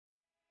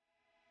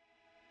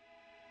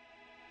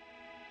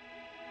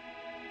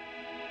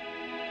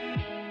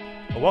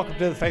Well, welcome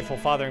to the Faithful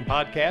Fathering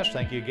Podcast.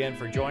 Thank you again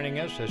for joining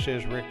us. This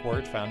is Rick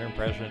Wirtz, founder and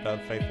president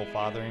of Faithful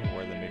Fathering,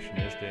 where the mission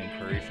is to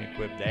encourage and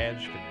equip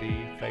dads to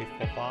be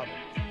faithful fathers,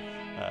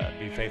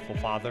 be faithful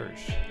fathers.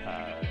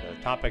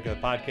 The topic of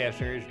the podcast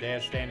series,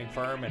 Dads Standing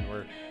Firm, and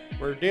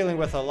we're dealing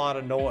with a lot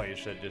of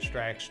noise that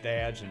distracts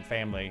dads and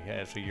family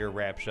as the year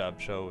wraps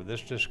up. So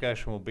this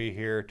discussion will be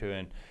here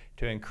to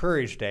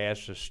encourage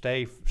dads to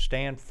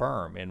stand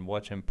firm in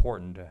what's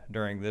important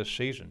during this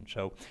season.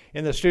 So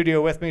in the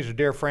studio with me is a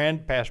dear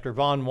friend, Pastor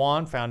Vaughn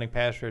Wan, founding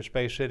pastor of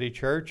Space City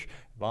Church.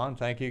 Vaughn,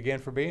 thank you again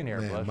for being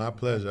here. Man, my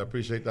pleasure. I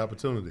appreciate the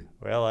opportunity.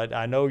 Well,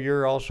 I know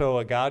you're also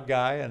a God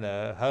guy and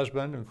a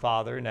husband and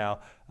father. Now,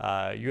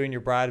 you and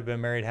your bride have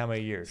been married how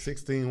many years?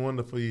 16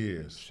 wonderful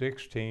years.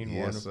 16 Yes,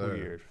 wonderful sir.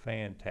 years.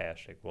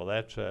 Fantastic. Well,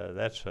 that's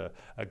a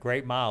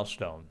great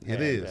milestone.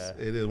 It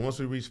is. Once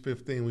we reached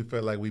 15, we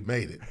felt like we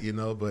made it,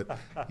 but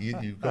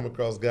you come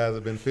across guys that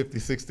have been 50,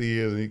 60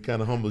 years, and it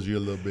kind of humbles you a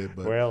little bit.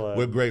 But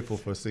we're grateful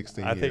for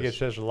 16 years. I think it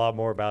says a lot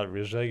more about the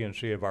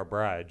resiliency of our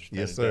brides than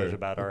Yes, it sir. does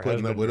about our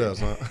Putting up with us,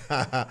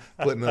 huh?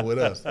 Putting up with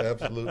us,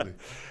 absolutely.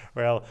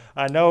 Well,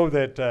 I know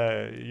that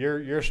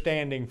you're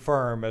standing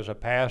firm as a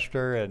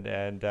pastor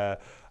and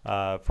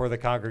for the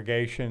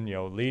congregation,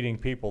 leading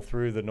people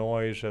through the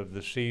noise of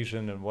the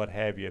season and what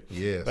have you.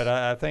 Yes. But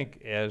I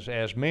think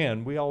as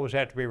men, we always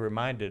have to be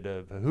reminded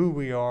of who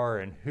we are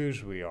and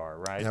whose we are,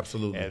 right?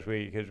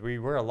 Absolutely. Because we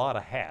wear a lot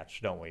of hats,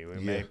 don't we? We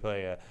may Yeah.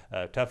 play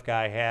a tough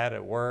guy hat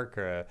at work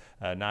or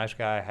a nice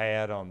guy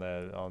hat in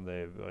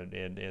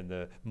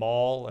the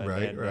mall, and Right,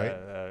 then right.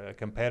 A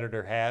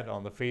competitor hat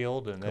on the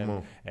field, and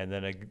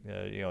then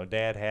a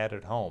dad hat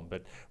at home.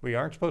 But we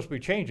aren't supposed to be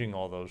changing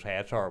all those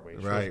hats, are we?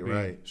 It's supposed to be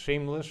Right.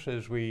 seamless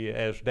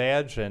as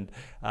dads. And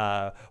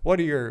what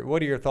are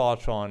your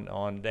thoughts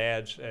on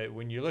dads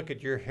when you look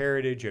at your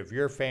heritage of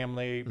your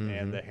family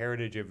and the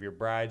heritage of your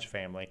bride's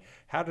family?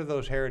 How do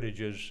those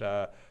heritages?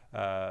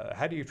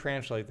 How do you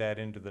translate that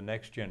into the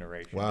next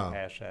generation to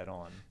pass that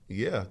on?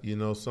 Yeah,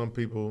 some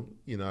people,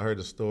 I heard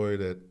a story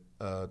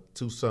that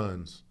two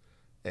sons,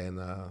 and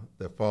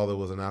their father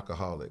was an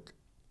alcoholic,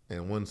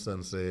 and one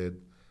son said,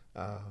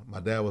 "My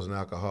dad was an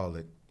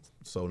alcoholic,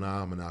 so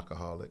now I'm an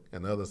alcoholic,"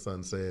 and the other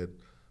son said,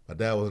 "My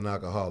dad was an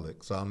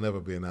alcoholic, so I'll never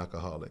be an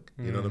alcoholic."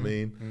 You know what I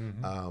mean?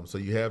 So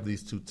you have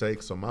these two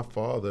takes. So my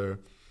father,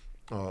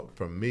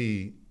 for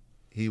me,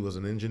 he was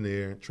an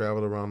engineer,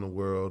 traveled around the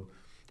world,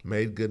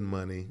 made good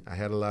money. I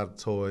had a lot of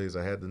toys.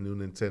 I had the new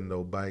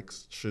Nintendo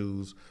bikes,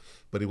 shoes,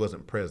 but he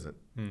wasn't present.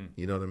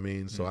 You know what I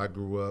mean? So I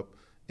grew up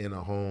in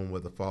a home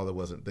where the father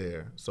wasn't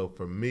there. So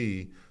for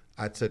me,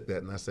 I took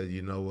that and I said,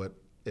 you know what?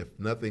 If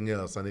nothing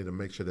else, I need to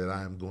make sure that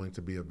I am going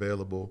to be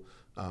available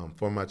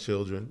for my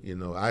children.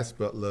 I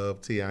spelled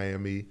love,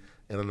 T-I-M-E,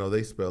 and I know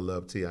they spell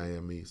love,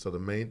 T-I-M-E. So the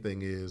main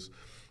thing is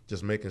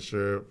just making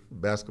sure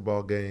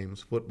basketball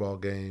games, football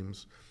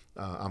games,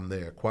 I'm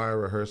there. Choir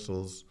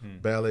rehearsals,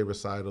 ballet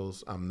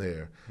recitals, I'm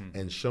there.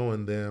 And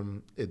showing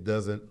them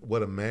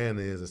what a man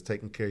is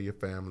taking care of your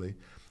family.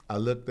 I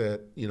looked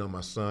at,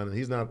 my son, and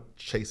he's not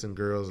chasing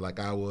girls like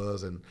I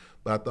was,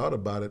 but I thought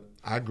about it.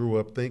 I grew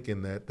up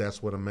thinking that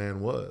that's what a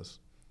man was,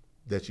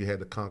 that you had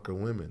to conquer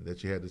women,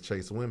 that you had to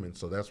chase women.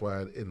 So that's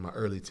why in my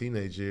early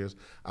teenage years,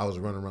 I was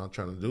running around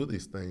trying to do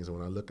these things. And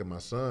when I look at my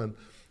son,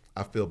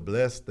 I feel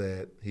blessed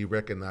that he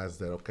recognized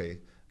that, okay,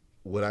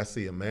 what I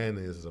see a man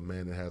is a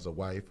man that has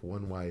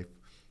one wife,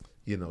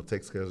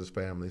 takes care of his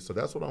family. So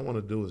that's what I want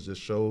to do, is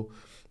just show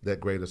that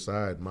greater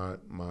side. My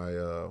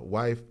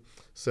wife,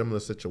 similar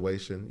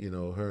situation,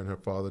 her and her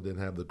father didn't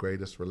have the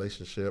greatest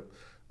relationship.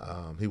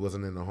 He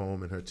wasn't in the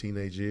home in her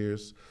teenage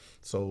years.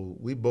 So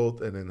we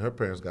both, and then her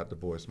parents got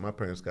divorced. My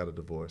parents got a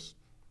divorce.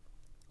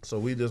 So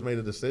we just made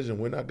a decision.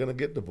 We're not going to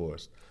get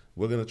divorced.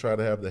 We're going to try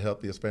to have the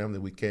healthiest family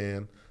we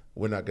can.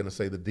 We're not going to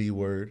say the D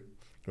word,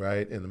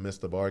 right, in the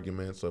midst of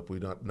arguments. So if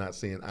we're not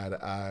seeing eye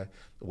to eye,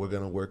 we're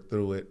going to work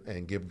through it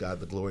and give God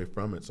the glory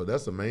from it. So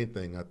that's the main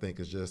thing, I think,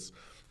 is just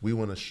we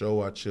want to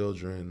show our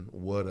children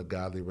what a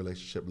godly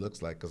relationship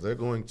looks like, because they're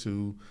going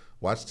to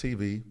watch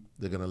TV.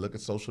 They're going to look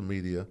at social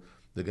media.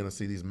 They're going to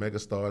see these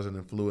megastars and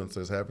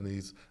influencers having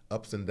these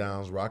ups and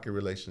downs, rocky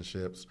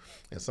relationships.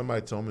 And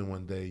somebody told me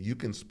one day, you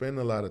can spend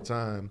a lot of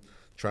time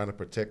trying to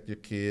protect your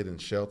kid and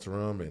shelter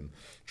them and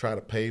try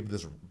to pave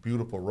this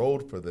beautiful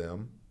road for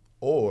them,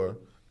 or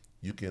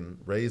you can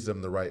raise them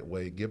the right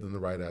way, give them the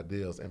right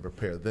ideals, and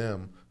prepare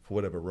them for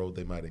whatever road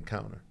they might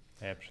encounter.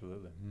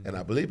 Absolutely. And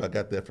I believe I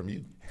got that from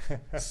you.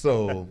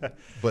 So,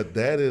 but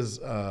that's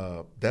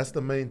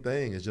the main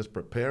thing, is just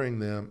preparing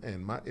them.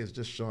 And it's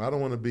just showing, I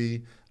don't want to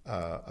be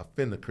a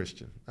finna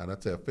Christian. And I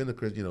tell finna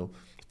Christian,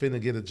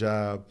 finna get a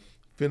job,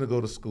 finna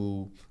go to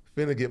school,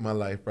 finna get my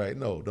life right.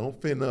 No, don't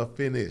finna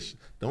finish.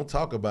 Don't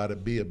talk about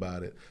it, be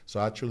about it. So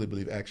I truly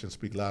believe actions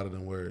speak louder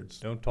than words.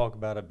 Don't talk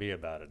about it, be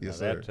about it. Yes,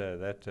 Now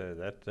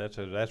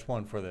sir. that's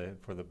one for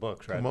the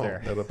books right Come on,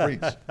 there. that'll preach.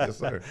 Yes,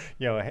 sir.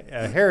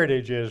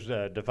 Heritage is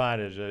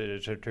defined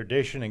as a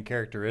tradition and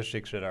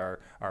characteristics that our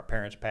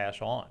parents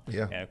pass on.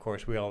 Yeah. And of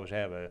course, we always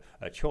have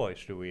a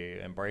choice: do we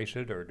embrace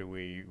it or do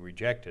we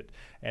reject it?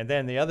 And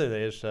then the other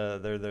is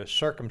they're the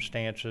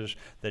circumstances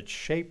that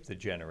shape the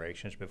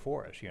generations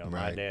before us. My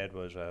Right. dad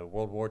was a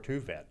World War II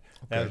vet.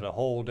 That was a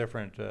whole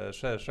different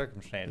set of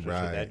circumstances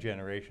Right. that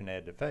generation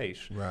had to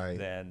face Right.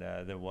 than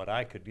what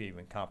I could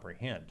even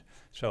comprehend.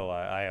 So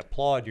I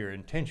applaud your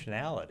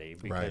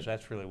intentionality, because Right.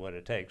 that's really what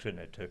it takes, isn't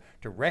it?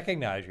 To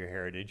recognize your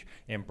heritage,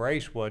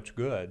 embrace what's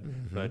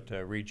good, but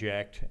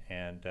reject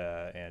and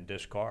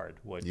discard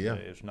what Yeah.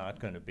 is not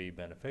going to be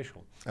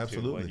beneficial to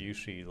Absolutely. what you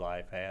see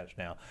life as.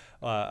 Now,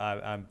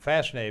 I'm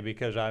fascinated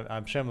because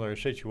I'm similar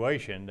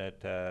situation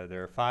that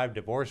there are 5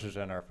 divorces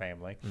in our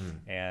family,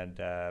 and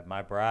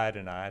my bride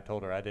and I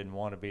told her I didn't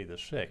want to be the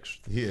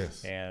 6th.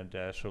 Yes. And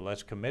so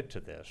let's commit to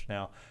this.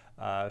 Now,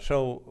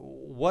 so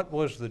what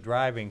was the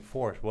driving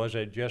force? Was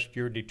it just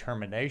your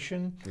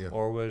determination, Yeah.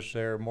 or was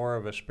there more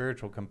of a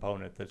spiritual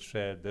component that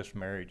said this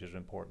marriage is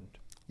important?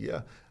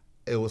 Yeah,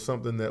 it was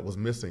something that was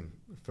missing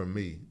for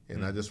me.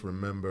 And I just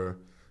remember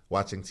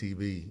watching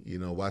TV,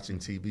 watching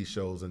TV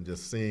shows and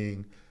just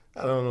seeing,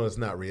 I don't know, it's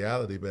not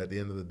reality, but at the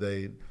end of the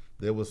day,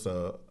 there was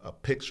a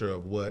picture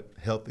of what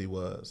healthy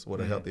was, what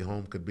a healthy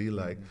home could be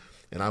like.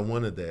 And I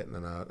wanted that,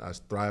 and I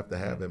thrived to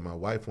have it. My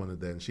wife wanted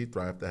that, and she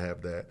thrived to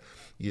have that,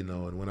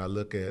 And when I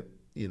look at,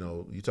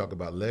 you talk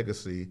about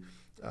legacy,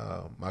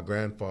 my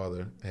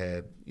grandfather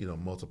had,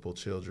 multiple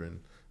children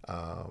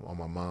on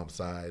my mom's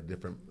side,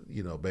 different,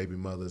 baby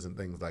mothers and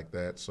things like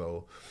that.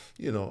 So,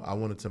 I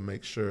wanted to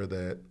make sure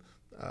that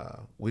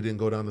we didn't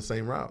go down the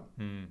same route,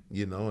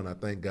 and I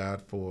thank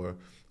God for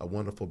a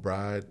wonderful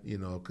bride,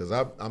 because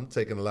I'm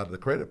taking a lot of the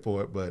credit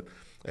for it, but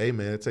hey,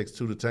 man, it takes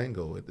 2 to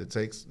tango. It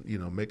takes,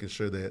 making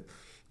sure that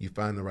you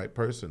find the right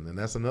person. And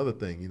that's another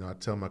thing, I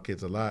tell my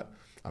kids a lot.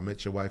 I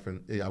met your wife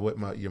and I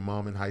met your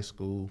mom in high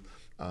school.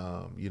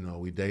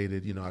 We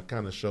dated, I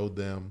kind of showed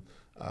them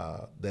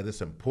that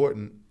it's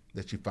important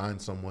that you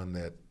find someone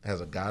that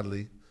has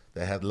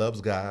that loves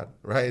God,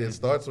 right? It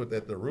starts with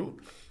at the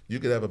root. You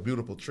could have a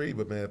beautiful tree,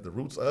 but man, if the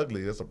root's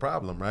ugly, that's a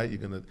problem, right? You're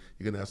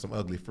gonna have some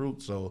ugly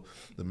fruit. So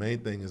the main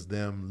thing is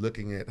them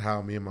looking at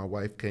how me and my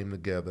wife came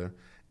together,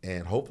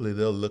 and hopefully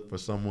they'll look for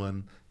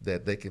someone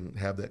that they can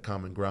have that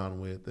common ground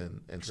with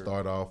and Sure.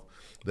 start off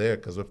there.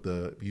 Because if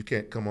you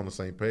can't come on the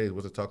same page,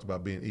 what it talks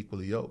about being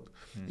equally yoked.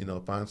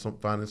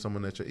 Finding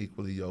someone that you're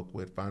equally yoked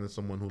with, finding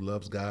someone who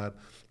loves God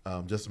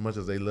just as much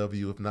as they love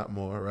you, if not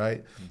more,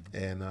 right?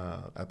 And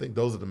I think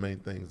those are the main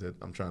things that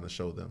I'm trying to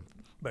show them.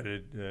 But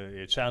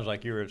it sounds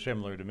like you were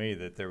similar to me,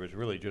 that there was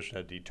really just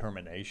a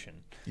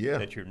determination Yeah.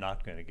 that you're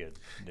not going to get.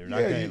 They're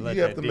not Yeah, going to let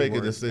you have that to make a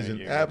D-word decision.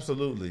 you.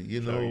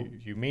 Absolutely, So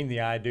you mean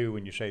the I do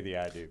when you say the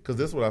I do. Because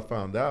this is what I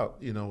found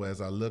out,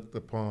 as I looked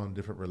upon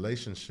different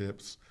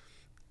relationships,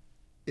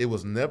 it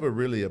was never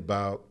really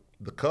about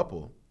the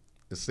couple.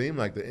 It seemed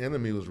like the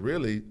enemy was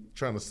really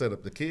trying to set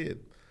up the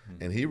kid.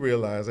 And he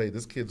realized, hey,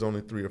 this kid's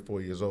only 3 or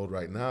 4 years old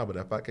right now, but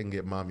if I can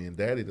get mommy and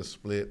daddy to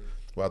split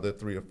while they're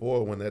 3 or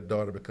 4, when that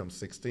daughter becomes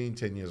 16,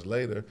 10 years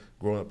later,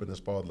 growing up in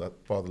this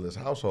fatherless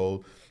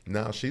household,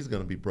 now she's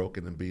going to be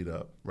broken and beat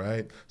up,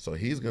 right? So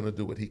he's going to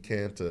do what he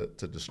can to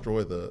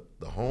destroy the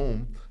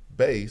home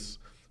base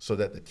so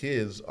that the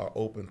kids are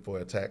open for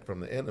attack from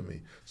the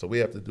enemy. So we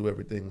have to do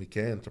everything we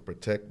can to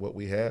protect what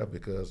we have,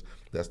 because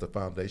that's the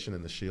foundation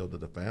and the shield of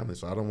the family.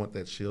 So I don't want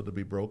that shield to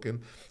be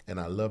broken, and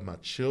I love my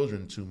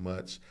children too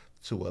much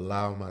to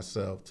allow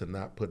myself to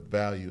not put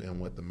value in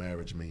what the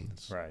marriage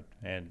means. Right,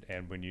 and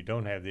when you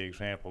don't have the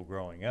example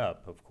growing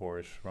up, of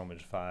course,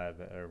 Romans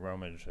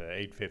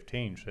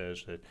 8:15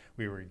 says that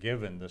we were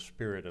given the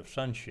spirit of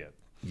sonship.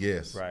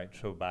 Yes. Right.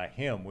 So by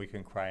him we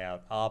can cry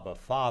out, Abba,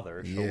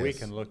 Father. So we Yes.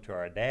 can look to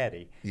our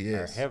Daddy, our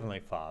Yes. Heavenly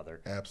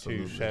Father,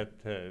 Absolutely.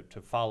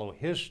 to follow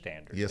His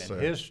standard. Yes, and sir.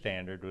 His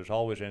standard was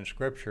always in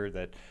Scripture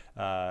that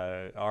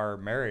our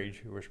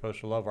marriage, we're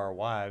supposed to love our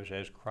wives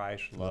as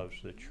Christ loves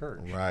the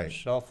church, Right.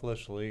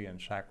 selflessly and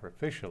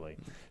sacrificially.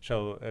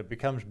 So it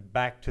becomes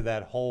back to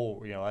that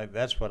whole.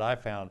 That's what I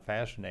found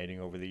fascinating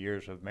over the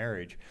years of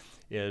marriage,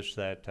 is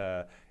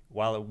that.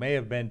 While it may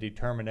have been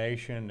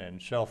determination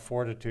and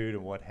self-fortitude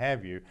and what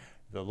have you,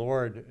 the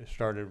Lord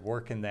started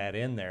working that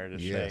in there to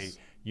Yes.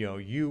 say,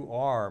 you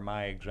are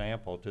my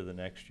example to the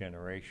next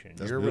generation.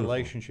 That's Your beautiful.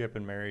 relationship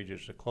in marriage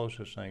is the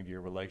closest thing to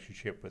your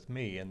relationship with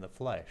me in the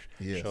flesh.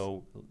 Yes.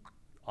 So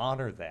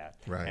honor that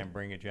Right. and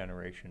bring a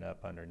generation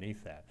up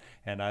underneath that.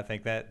 And I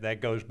think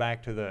that goes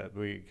back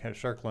to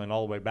circling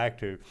all the way back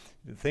to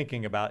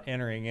thinking about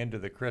entering into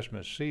the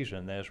Christmas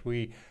season. As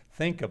we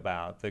think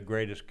about the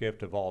greatest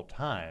gift of all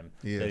time,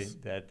 Yes.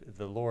 that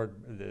the Lord,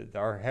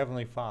 our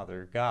Heavenly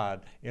Father,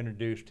 God,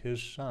 introduced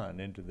His Son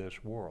into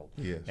this world.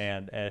 Yes.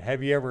 And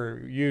have you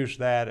ever used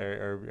that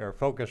or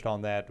focused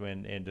on that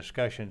in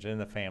discussions in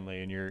the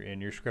family, in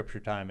your scripture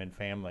time in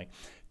family,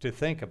 to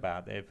think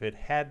about if it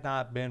had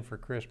not been for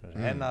Christmas,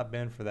 had not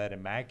been for that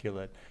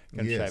immaculate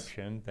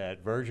conception,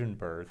 that virgin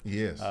birth,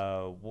 Yes.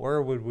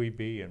 where would we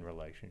be in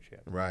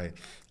relationship? Right.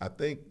 I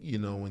think,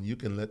 when you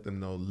can let them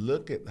know,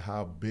 look at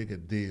how big a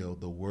deal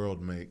the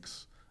world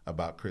makes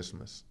about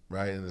Christmas,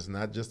 right? And it's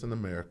not just in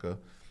America,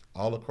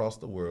 all across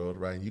the world,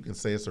 right? And you can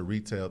say it's a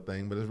retail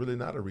thing, but it's really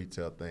not a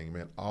retail thing,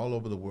 man. All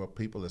over the world,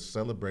 people are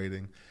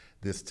celebrating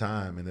this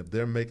time, and if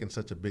they're making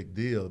such a big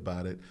deal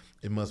about it,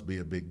 it must be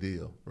a big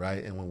deal,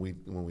 right? And when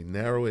we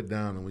narrow it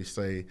down and we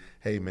say,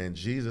 hey man,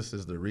 Jesus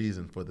is the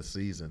reason for the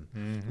season,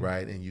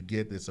 right? And you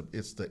get this,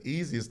 it's the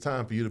easiest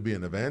time for you to be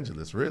an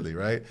evangelist, really,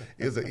 right?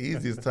 It's the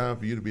easiest time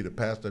for you to be the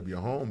pastor of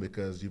your home,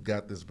 because you've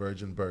got this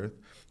virgin birth,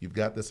 you've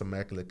got this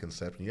immaculate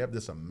conception, you have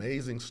this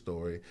amazing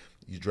story.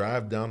 You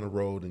drive down the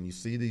road and you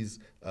see these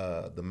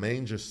the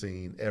manger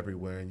scene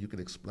everywhere, and you can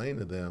explain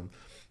to them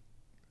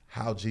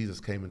how Jesus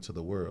came into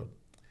the world.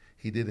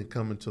 He didn't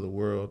come into the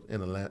world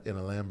in a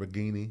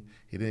Lamborghini.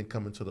 He didn't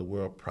come into the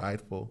world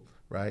prideful,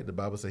 right? The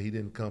Bible says he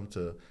didn't come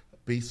to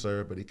be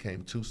served, but he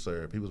came to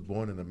serve. He was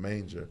born in a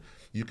manger.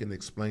 You can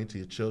explain to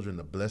your children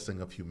the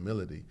blessing of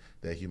humility,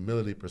 that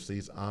humility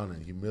precedes honor.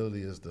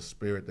 Humility is the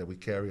spirit that we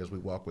carry as we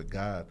walk with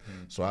God.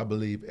 So I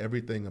believe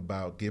everything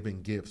about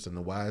giving gifts and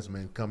the wise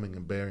men coming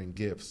and bearing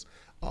gifts,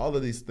 all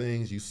of these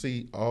things, you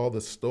see all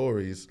the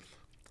stories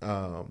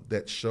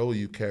that show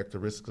you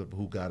characteristics of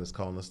who God is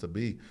calling us to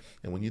be.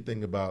 And when you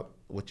think about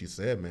what you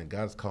said, man,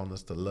 God is calling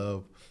us to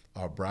love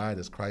our bride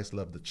as Christ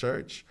loved the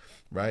church,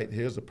 right?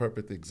 Here's a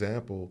perfect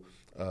example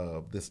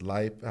of this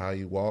life, how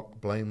he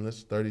walked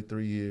blameless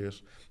 33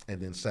 years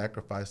and then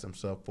sacrificed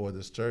himself for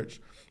this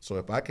church. So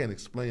if I can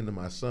explain to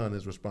my son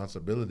his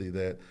responsibility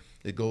that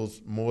it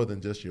goes more than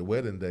just your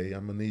wedding day,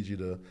 I'm going to need you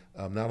to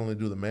not only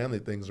do the manly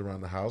things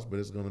around the house, but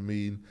it's going to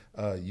mean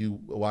you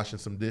washing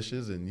some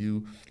dishes and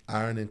you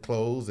ironing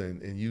clothes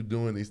and you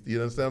doing these,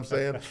 you understand what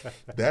I'm saying?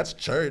 That's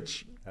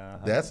church.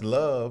 That's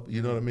love,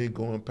 you know what I mean?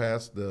 Going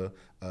past the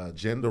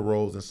gender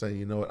roles and saying,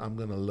 you know what, I'm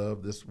going to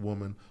love this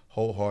woman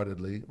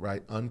wholeheartedly,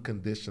 right?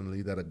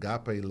 Unconditionally, that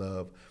agape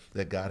love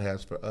that God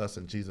has for us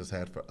and Jesus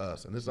had for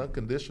us. And it's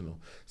unconditional.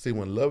 See,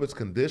 when love is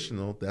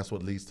conditional, that's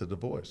what leads to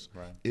divorce.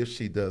 Right. If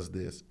she does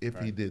this, if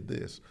he did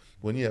this.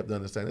 When you have to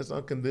understand, it's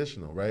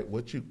unconditional, right?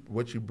 What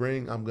you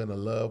bring, I'm going to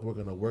love, we're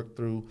going to work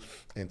through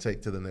and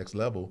take to the next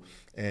level.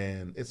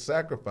 And it's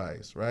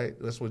sacrifice, right?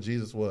 That's what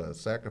Jesus was,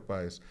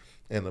 sacrifice.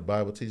 And the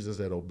Bible teaches us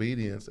that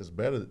obedience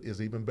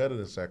is even better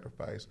than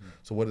sacrifice.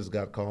 So what is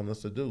God calling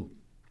us to do?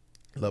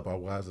 Love our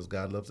wives as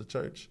God loves the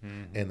church.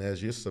 And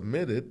as you're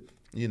submitted,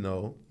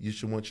 you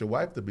should want your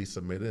wife to be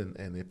submitted.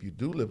 And if you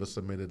do live a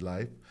submitted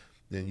life,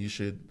 then you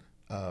should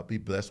be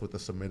blessed with a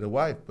submitted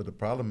wife. But the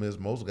problem is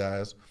most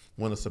guys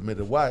want a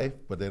submitted wife,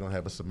 but they don't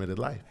have a submitted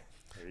life,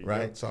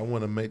 right? Go. So I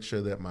want to make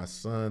sure that my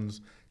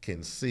sons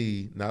can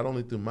see, not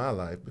only through my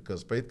life,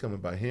 because faith coming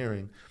by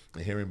hearing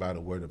and hearing by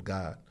the word of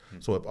God.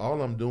 So if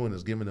all I'm doing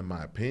is giving them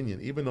my opinion,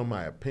 even though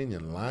my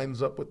opinion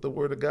lines up with the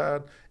word of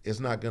God,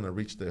 it's not going to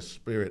reach their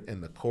spirit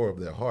and the core of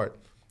their heart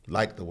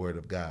like the word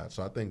of God.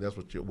 So I think that's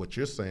what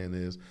you're saying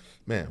is,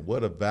 man,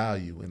 what a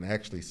value in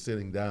actually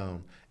sitting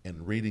down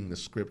and reading the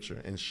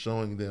scripture and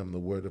showing them the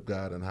word of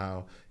God and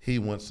how he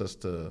wants us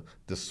to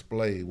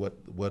display what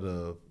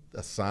a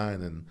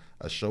sign and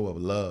a show of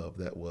love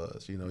that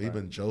was.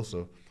 Even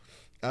Joseph,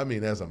 I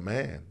mean, as a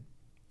man,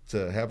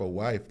 to have a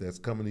wife that's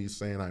coming to you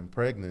saying, I'm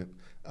pregnant,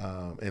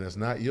 and it's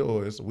not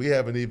yours. We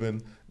haven't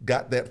even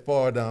got that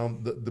far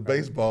down the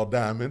baseball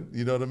diamond.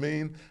 You know what I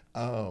mean?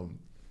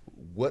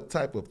 What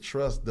type of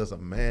trust does a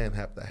man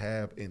have to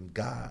have in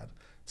God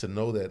to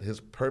know that his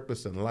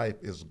purpose in life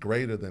is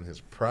greater than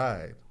his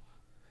pride?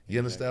 You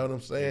understand what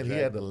I'm saying? Exactly.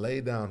 He had to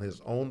lay down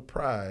his own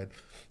pride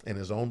and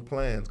his own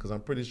plans, because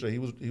I'm pretty sure he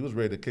was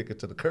ready to kick it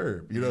to the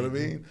curb. You know what I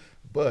mean?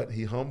 But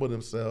he humbled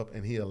himself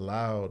and he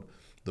allowed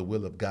the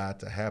will of God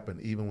to happen,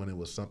 even when it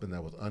was something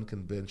that was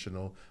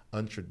unconventional,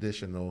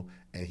 untraditional,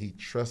 and he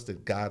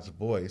trusted God's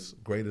voice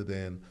greater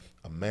than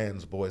a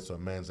man's voice or a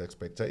man's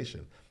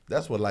expectation.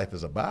 That's what life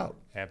is about.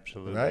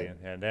 Absolutely. Right?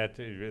 And that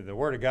the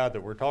word of God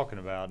that we're talking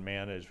about,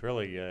 man, is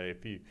really,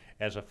 if you,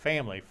 as a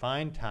family,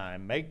 find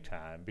time, make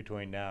time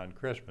between now and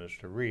Christmas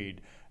to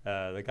read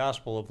the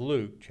Gospel of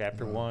Luke,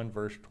 chapter 1,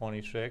 verse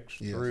 26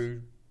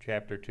 through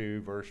chapter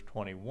 2, verse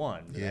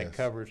 21. Yes. That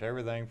covers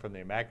everything from the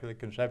Immaculate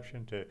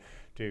Conception to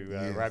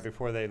right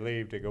before they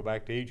leave to go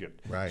back to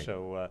Egypt. Right.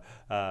 So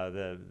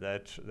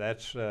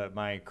that's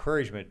my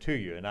encouragement to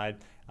you. And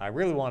I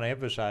really want to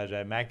emphasize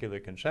that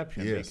Immaculate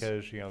Conception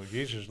because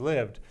Jesus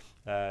lived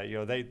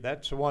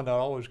That's the one that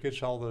always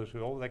gets all those,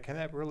 can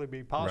that really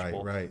be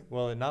possible? Right.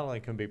 Well, it not only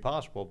can be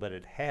possible, but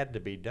it had to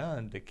be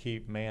done to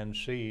keep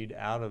man's seed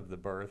out of the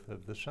birth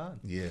of the Son.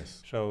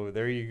 Yes. So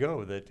there you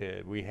go,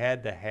 that we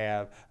had to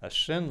have a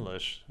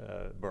sinless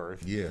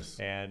birth. Yes.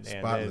 And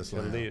spotless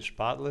to live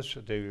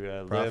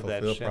live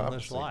that sinless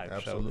prophecy. life.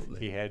 Absolutely. So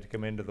he had to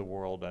come into the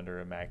world under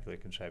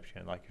immaculate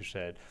conception. Like you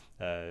said,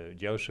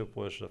 Joseph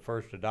was the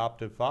first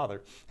adoptive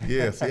father.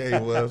 Yes, yeah,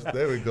 he was.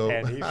 There we go.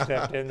 And he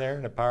stepped in there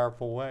in a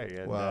powerful way,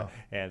 and, wow.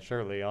 And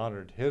certainly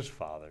honored his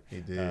father.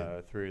 He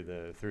did. Through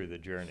the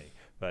journey.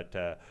 But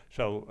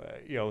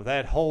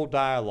that whole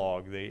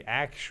dialogue, the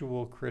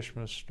actual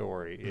Christmas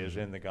story, is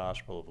in the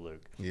Gospel of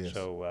Luke. Yes.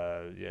 So,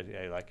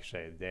 like you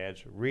say,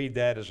 dads, read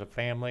that as a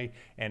family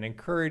and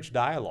encourage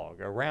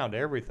dialogue around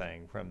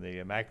everything from the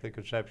Immaculate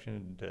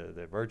Conception to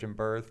the virgin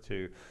birth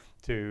to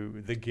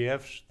the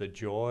gifts, the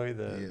joy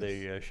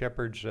the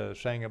shepherds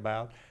sang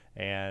about.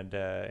 And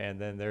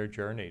then their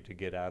journey to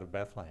get out of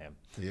Bethlehem.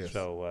 Yes.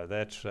 So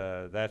that's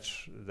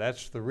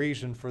the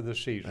reason for the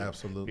season.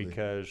 Absolutely.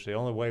 Because the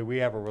only way we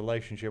have a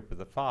relationship with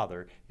the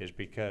Father is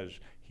because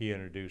He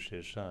introduced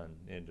His Son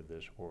into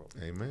this world.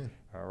 Amen.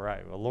 All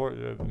right. Well,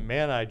 Lord,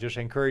 men, I just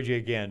encourage you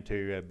again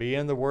to be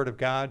in the Word of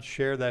God,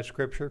 share that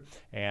Scripture,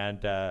 and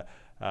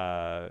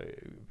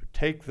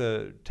take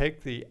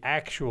the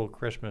actual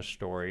Christmas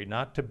story,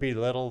 not to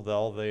belittle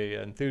all the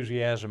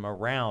enthusiasm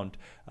around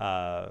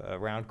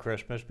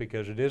Christmas,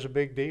 because it is a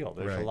big deal.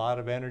 There's right. a lot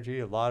of energy,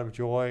 a lot of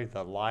joy,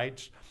 the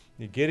lights.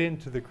 You get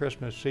into the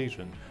Christmas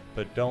season,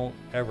 but don't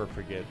ever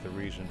forget the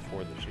reason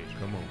for the season.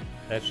 Come on.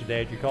 That's the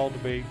dad you're called to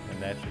be,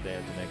 and that's the dad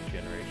of the next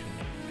generation.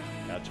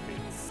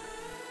 Godspeed.